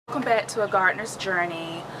Welcome back to A Gardener's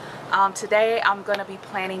Journey. Today I'm going to be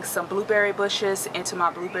planting some blueberry bushes into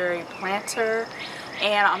my blueberry planter,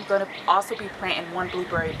 and I'm going to also be planting one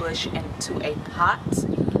blueberry bush into a pot.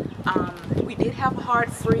 We did have a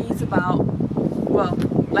hard freeze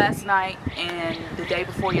last night and the day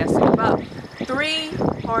before yesterday, about 3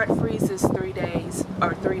 hard freezes 3 days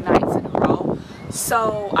or 3 nights in a row.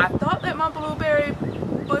 So I thought that my blueberry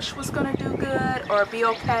bush was going to do good or be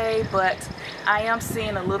okay, but I am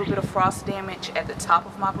seeing a little bit of frost damage at the top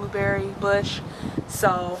of my blueberry bush.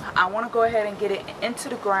 So I want to go ahead and get it into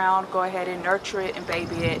the ground, go ahead and nurture it and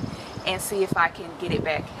baby it, and see if I can get it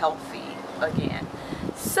back healthy again.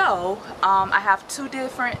 So I have 2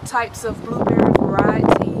 different types of blueberry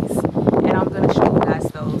varieties, and I'm going to show you guys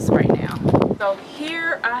those right now. So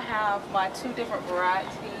here I have my 2 different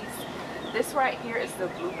varieties. This right here is the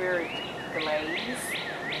blueberry glaze.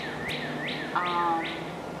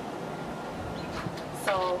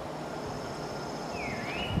 So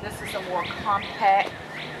this is a more compact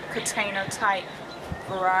container type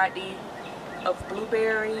variety of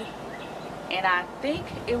blueberry, and I think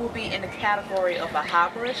it will be in the category of a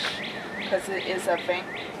hybrid because it is a vein.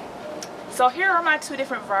 So here are my 2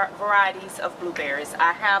 different varieties of blueberries.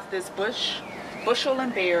 I have this bushel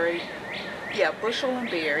and berry. Yeah, bushel and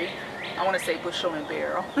berry. I want to say bushel and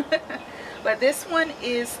barrel. But this one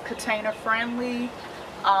is container friendly.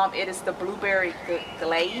 It is the blueberry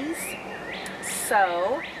glaze.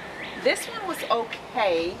 So this one was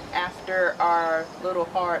okay after our little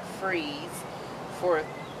hard freeze for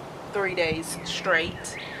 3 days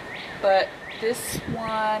straight. But this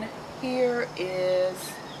one here is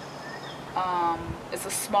it's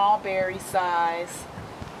a small berry size,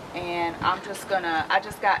 and I just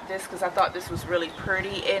got this because I thought this was really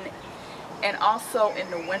pretty, and also in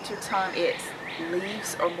the winter time its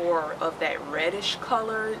leaves are more of that reddish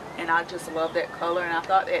color, and I just love that color, and I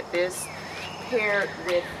thought that this paired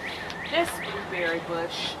with this blueberry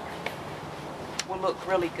bush will look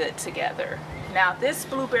really good together. Now this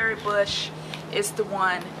blueberry bush is the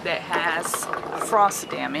one that has frost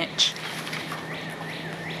damage.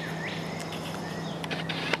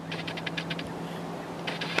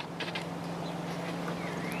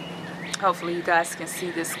 Hopefully you guys can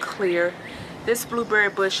see this clear. This blueberry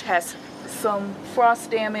bush has some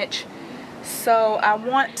frost damage, so I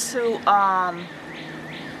want to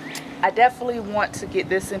I definitely want to get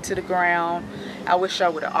this into the ground. I wish I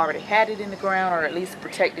would have already had it in the ground, or at least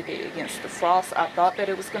protected it against the frost. I thought that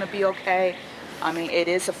it was going to be okay. I mean, it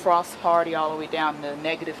is a frost party all the way down to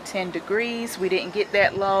 -10 degrees. We didn't get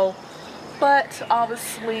that low, but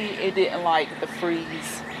obviously it didn't like the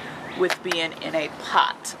freeze with being in a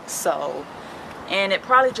pot. So, and it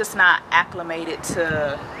probably just not acclimated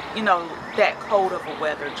to, you know, that cold of a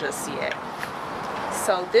weather just yet.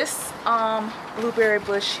 So this blueberry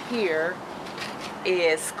bush here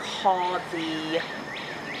is called the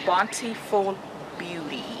Bountiful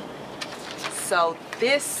Beauty. So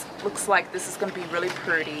this looks like this is going to be really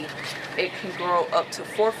pretty. It can grow up to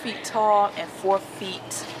 4 feet tall and 4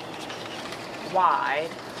 feet wide,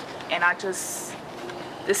 and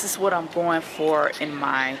this is what I'm going for in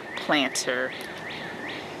my planter.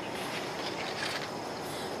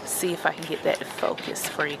 See if I can get that to focus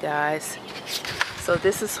for you guys. So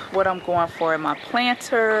this is what I'm going for in my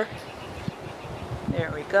planter.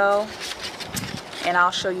 There we go. And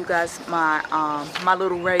I'll show you guys my my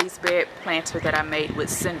little raised bed planter that I made with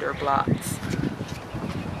cinder blocks.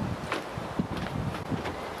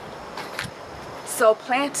 So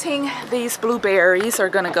planting these blueberries are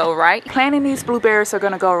gonna go right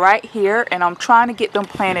here, and I'm trying to get them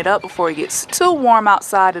planted up before it gets too warm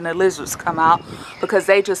outside and the lizards come out, because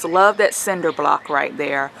they just love that cinder block right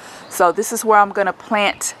there. So this is where I'm gonna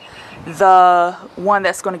plant the one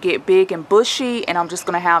that's gonna get big and bushy, and I'm just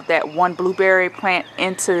gonna have that one blueberry plant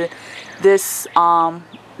into this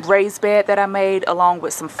raised bed that I made along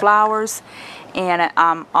with some flowers. And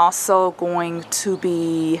I'm also going to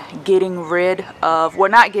be getting rid of, well,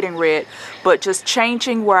 not getting rid, but just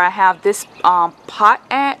changing where I have this pot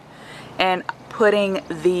at, and putting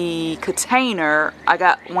the container. I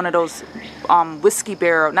got one of those whiskey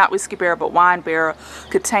barrel, not whiskey barrel, but wine barrel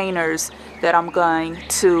containers that I'm going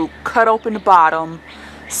to cut open the bottom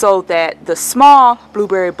so that the small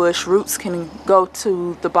blueberry bush roots can go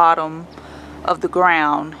to the bottom of the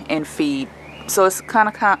ground and feed. So it's kind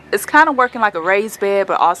of working like a raised bed,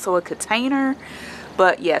 but also a container.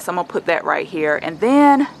 But yes, I'm gonna put that right here, and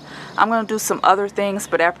then I'm gonna do some other things,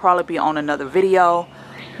 but that'll probably be on another video.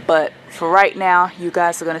 But for right now, you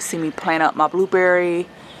guys are gonna see me plant up my blueberry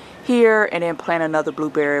here, and then plant another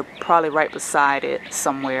blueberry probably right beside it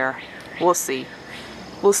somewhere. We'll see.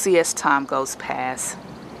 We'll see as time goes past.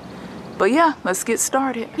 But yeah, let's get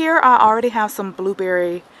started. Here I already have some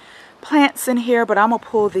blueberry plants in here, but I'm gonna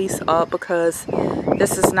pull these up because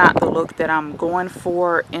this is not the look that I'm going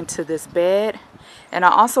for into this bed. And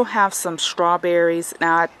I also have some strawberries.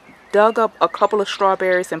 Now I dug up a couple of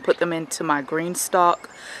strawberries and put them into my green stock.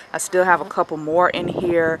 I still have a couple more in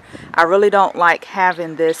here. I really don't like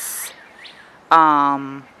having this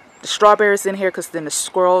the strawberries in here because then the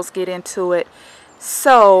squirrels get into it.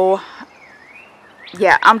 So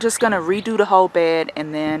yeah, I'm just gonna redo the whole bed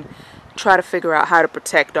and then try to figure out how to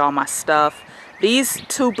protect all my stuff. These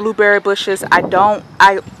two blueberry bushes, I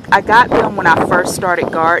got them when I first started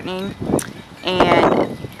gardening,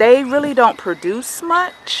 and they really don't produce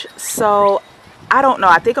much. So I don't know,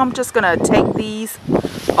 I think I'm just gonna take these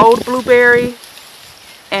old blueberry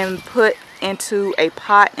and put into a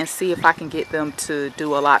pot and see if I can get them to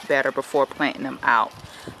do a lot better before planting them out.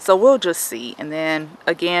 So we'll just see. And then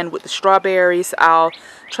again with the strawberries, I'll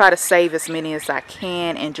try to save as many as I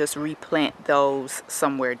can and just replant those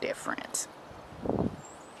somewhere different.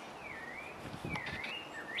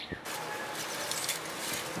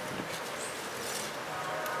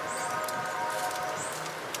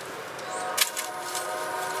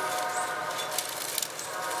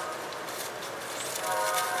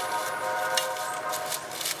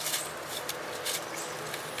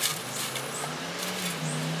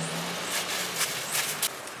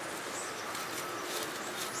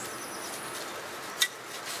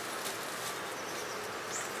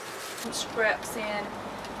 Scraps in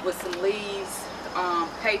with some leaves,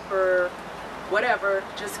 paper, whatever,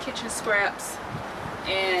 just kitchen scraps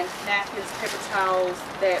and napkins, paper towels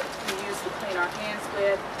that we use to clean our hands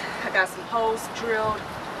with. I got some holes drilled,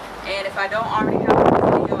 and if I don't already have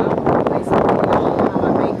a video, I'll place a video on how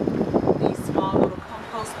I make these small little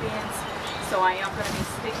compost bins. So I am going to be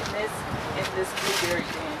sticking this in this blueberry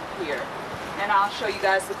bin here, and I'll show you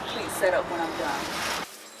guys the complete setup when I'm done.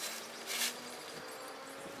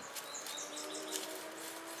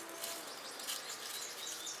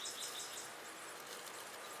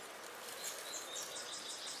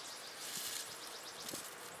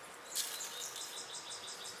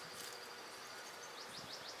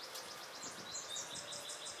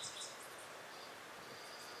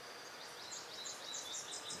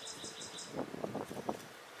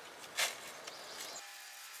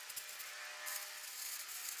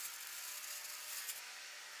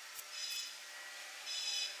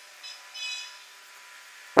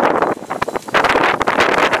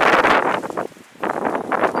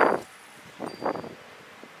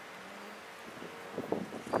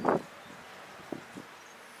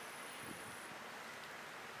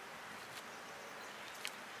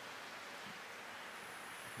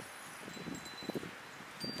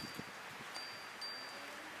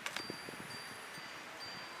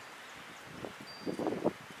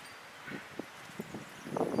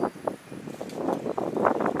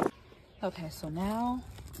 Okay, so now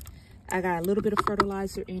I got a little bit of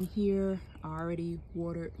fertilizer in here. I already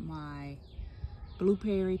watered my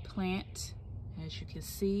blueberry plant, as you can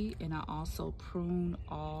see, and I also pruned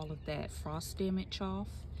all of that frost damage off,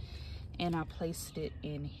 and I placed it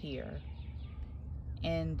in here.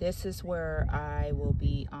 And this is where I will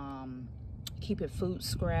be keeping food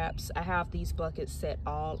scraps. I have these buckets set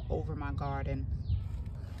all over my garden,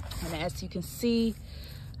 and as you can see,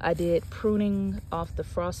 I did pruning off the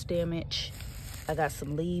frost damage. I got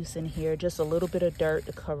some leaves in here, just a little bit of dirt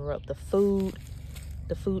to cover up the food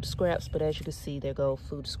scraps, but as you can see, there go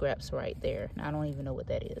food scraps right there. Now, I don't even know what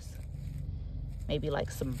that is. Maybe like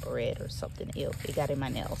some bread or something. Ew, it got in my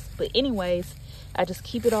nails. But anyways, I just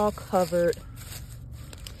keep it all covered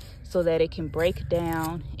so that it can break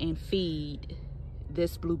down and feed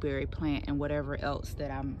this blueberry plant and whatever else that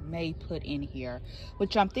I may put in here,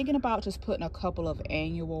 which I'm thinking about just putting a couple of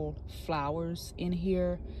annual flowers in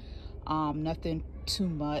here. Nothing too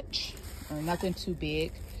much or nothing too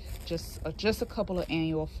big, just a couple of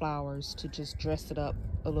annual flowers to just dress it up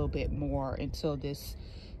a little bit more until this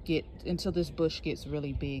bush gets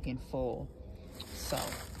really big and full. So,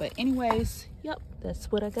 but anyways, yep, that's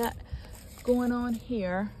what I got going on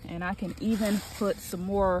here. And I can even put some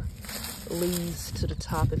more leaves to the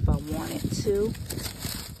top if I wanted to.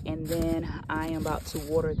 And then I am about to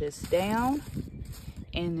water this down,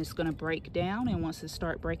 and it's going to break down, and once it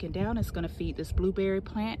start breaking down, it's going to feed this blueberry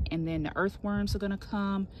plant, and then the earthworms are going to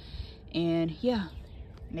come, and yeah,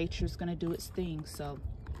 nature's going to do its thing. So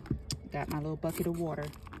got my little bucket of water.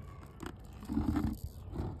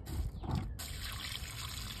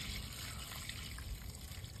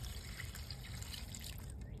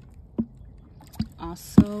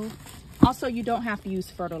 Also, you don't have to use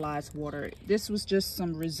fertilized water. This was just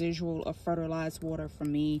some residual of fertilized water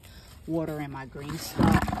from me watering my green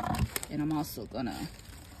stuff. And I'm also gonna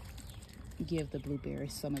give the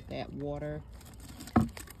blueberries some of that water.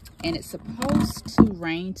 And it's supposed to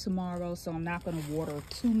rain tomorrow, so I'm not gonna water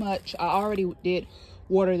too much. I already did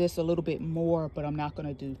water this a little bit more, but I'm not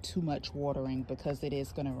gonna do too much watering because it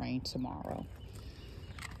is gonna rain tomorrow.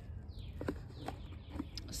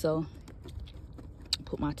 So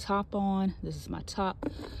put my top on. This is my top.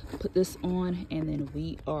 Put this on, and then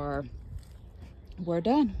we're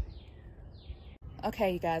done.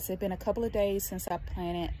 Okay, you guys, it's been a couple of days since I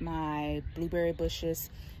planted my blueberry bushes.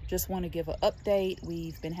 Just want to give an update.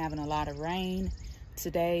 We've been having a lot of rain.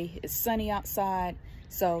 Today it's sunny outside,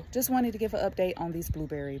 so just wanted to give an update on these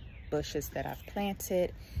blueberry bushes that I've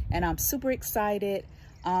planted, and I'm super excited.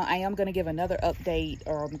 I am going to give another update,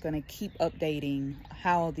 or I'm going to keep updating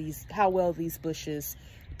how well these bushes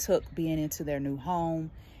took being into their new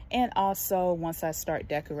home, and also once I start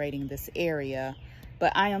decorating this area.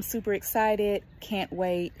 But I am super excited. Can't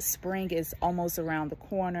wait. Spring is almost around the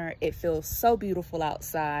corner. It feels so beautiful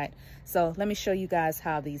outside. So let me show you guys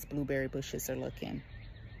how these blueberry bushes are looking.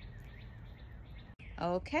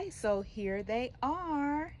 Okay, so here they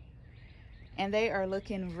are. And they are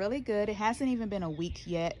looking really good. It hasn't even been a week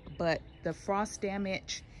yet, but the frost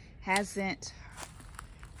damage hasn't,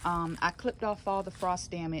 I clipped off all the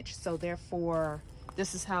frost damage. So therefore,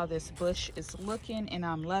 this is how this bush is looking, and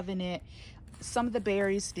I'm loving it. Some of the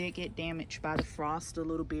berries did get damaged by the frost, the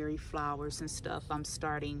little berry flowers and stuff. I'm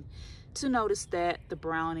starting to notice that, the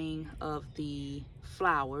browning of the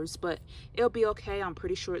flowers, but it'll be okay. I'm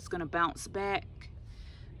pretty sure it's gonna bounce back.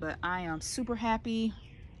 But I am super happy.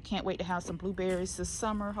 Can't wait to have some blueberries this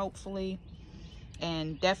summer, hopefully.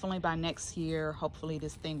 And definitely by next year, hopefully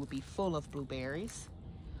this thing will be full of blueberries.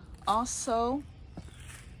 Also,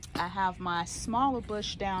 I have my smaller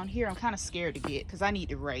bush down here. I'm kind of scared to get, because I need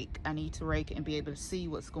to rake. I need to rake and be able to see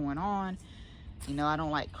what's going on. You know, I don't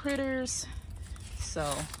like critters, so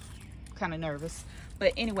I'm kind of nervous.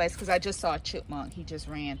 But anyways, because I just saw a chipmunk. He just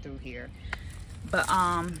ran through here. But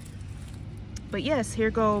yes, here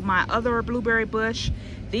go my other blueberry bush.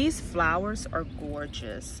 These flowers are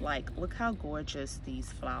gorgeous. Like, look how gorgeous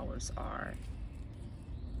these flowers are.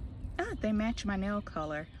 Ah, they match my nail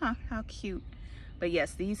color. Huh, how cute. But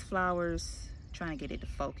yes, these flowers, trying to get it to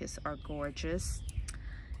focus, are gorgeous.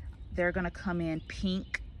 They're gonna come in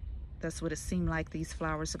pink. That's what it seemed like these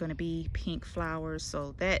flowers are gonna be, pink flowers.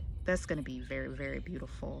 So that's gonna be very, very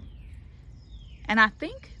beautiful. And I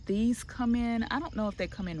think these come in, I don't know if they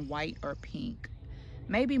come in white or pink.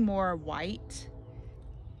 Maybe more white.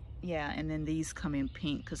 Yeah, and then these come in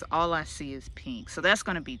pink, because all I see is pink. So that's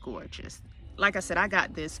gonna be gorgeous. Like I said, I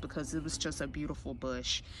got this because it was just a beautiful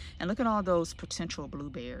bush. And look at all those potential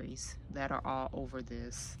blueberries that are all over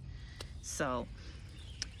this. So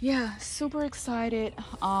yeah, super excited.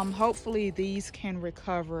 Hopefully these can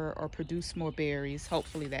recover or produce more berries.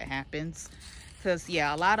 Hopefully that happens, because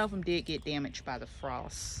yeah, a lot of them did get damaged by the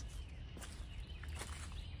frost.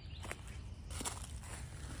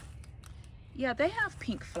 Yeah, they have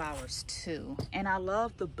pink flowers too, and I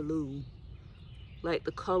love the blue, like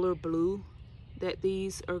the color blue that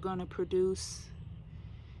these are gonna produce.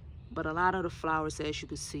 But a lot of the flowers, as you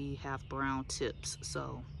can see, have brown tips,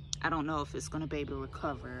 so I don't know if it's gonna be able to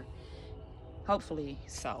recover. Hopefully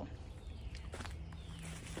so.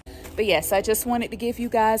 But yes, I just wanted to give you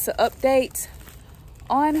guys an update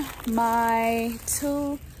on my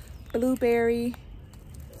 2 blueberry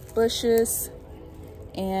bushes.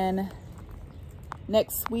 And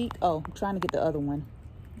next week, oh, I'm trying to get the other one.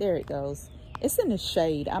 There it goes. It's in the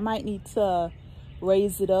shade. I might need to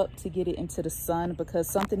raise it up to get it into the sun, because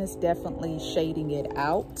something is definitely shading it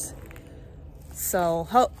out. So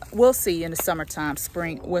we'll see in the summertime,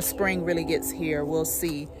 when spring really gets here, we'll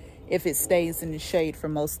see if it stays in the shade for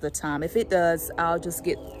most of the time. If it does, I'll just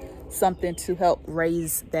get something to help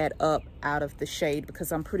raise that up out of the shade,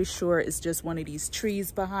 because I'm pretty sure it's just one of these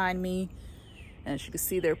trees behind me. And as you can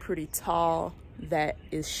see, they're pretty tall. That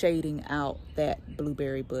is shading out that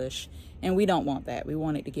blueberry bush, and we don't want that. We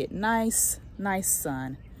want it to get nice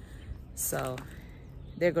sun. So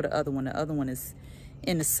there go the other one. The other one is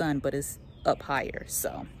in the sun, but it's up higher.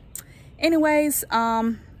 So anyways,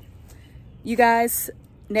 you guys,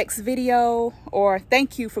 next video, or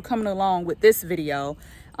thank you for coming along with this video.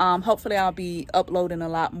 Hopefully I'll be uploading a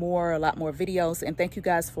lot more videos, and thank you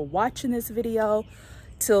guys for watching this video.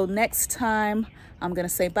 Till next time, I'm gonna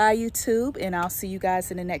say bye, YouTube, and I'll see you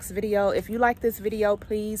guys in the next video. If you like this video,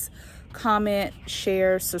 please comment,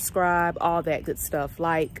 share, subscribe, all that good stuff.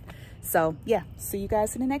 Like, so yeah, see you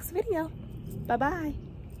guys in the next video. Bye-bye.